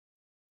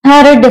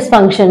Thyroid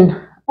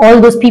dysfunction. All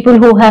those people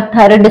who have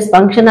thyroid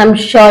dysfunction, I'm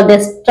sure they're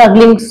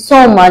struggling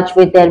so much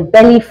with their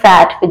belly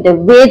fat, with their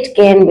weight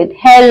gain, with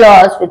hair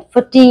loss, with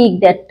fatigue.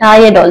 They're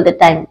tired all the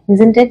time,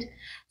 isn't it?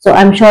 So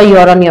I'm sure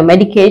you're on your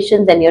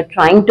medications and you're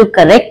trying to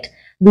correct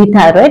the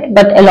thyroid,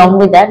 but along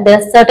with that, there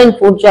are certain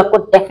foods you have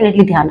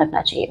definitely ध्यान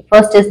रखना चाहिए.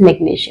 First is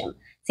magnesium.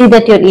 See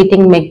that you're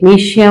eating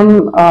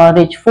magnesium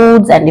rich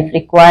foods, and if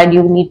required,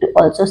 you need to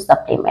also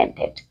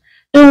supplement it.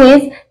 Two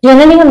is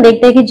generally हम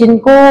देखते हैं कि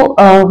जिनको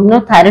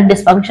thyroid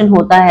dysfunction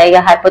होता है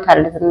या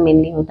हाइपोथायराइडिज्म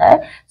मेनली होता है,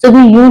 सो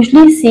वी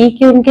यूजुअली सी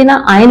कि उनके ना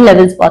आयरन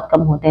लेवल्स बहुत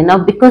कम होते हैं ना,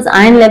 बिकॉज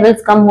आयरन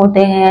लेवल्स कम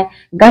होते हैं,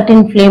 गट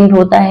इन्फ्लेम्ड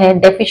होता है,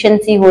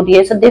 डेफिशिएंसी हो रही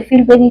है, सो they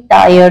feel very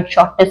tired,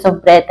 shortness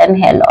of breath and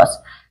hair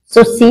loss.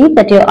 So see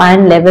that your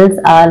iron levels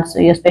are,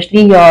 so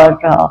especially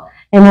your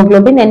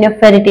hemoglobin and your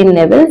ferritin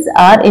levels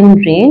are in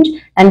range,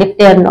 and if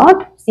they are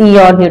not, see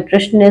your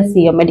nutritionist,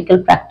 see your medical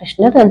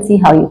practitioner and see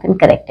how you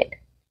can correct it.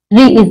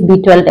 3 is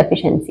B12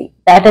 deficiency.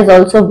 That is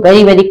also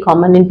very, very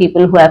common in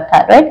people who have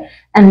thyroid,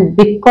 and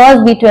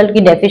because B12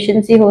 की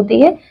deficiency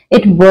होती है,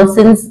 it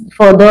worsens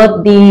further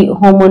the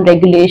hormone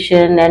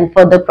regulation and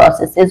further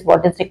processes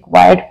what is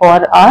required for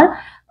our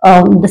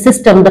the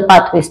system, the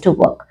pathways to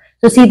work.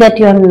 So see that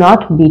you are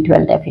not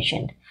B12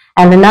 deficient.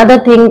 And another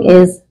thing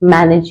is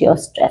manage your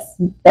stress.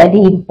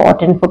 Very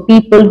important for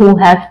people who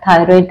have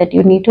thyroid, that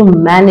you need to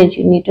manage,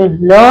 you need to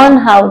learn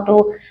how to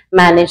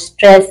manage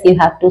stress. You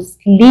have to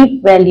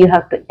sleep well, you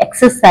have to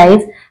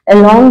exercise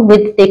along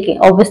with taking,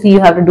 obviously you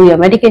have to do your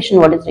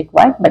medication what is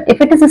required. But if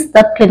it is a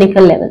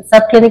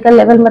subclinical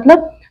level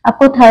मतलब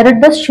आपको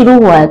thyroid बस शुरू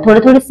हुआ है, थोड़े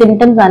थोड़े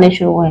symptoms आने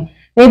शुरू हुए हैं,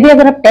 मे बी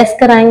अगर आप टेस्ट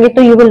कराएंगे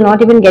तो you will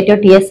not even get your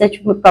TSH,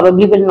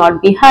 probably will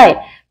not be high,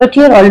 but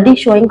you are already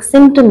showing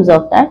symptoms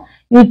of that.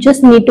 You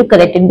just need to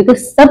correct it,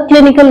 because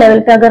subclinical level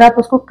पे अगर आप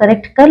उसको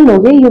correct कर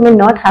लोगे, you may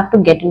not have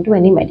to get into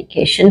any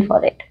medication for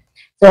it.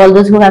 So all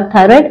those who have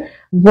thyroid,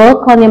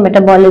 work on your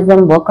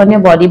metabolism, work on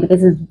your body,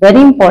 because it's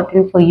very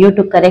important for you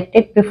to correct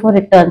it before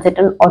it turns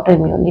into an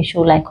autoimmune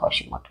issue like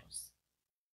Hashimoto's.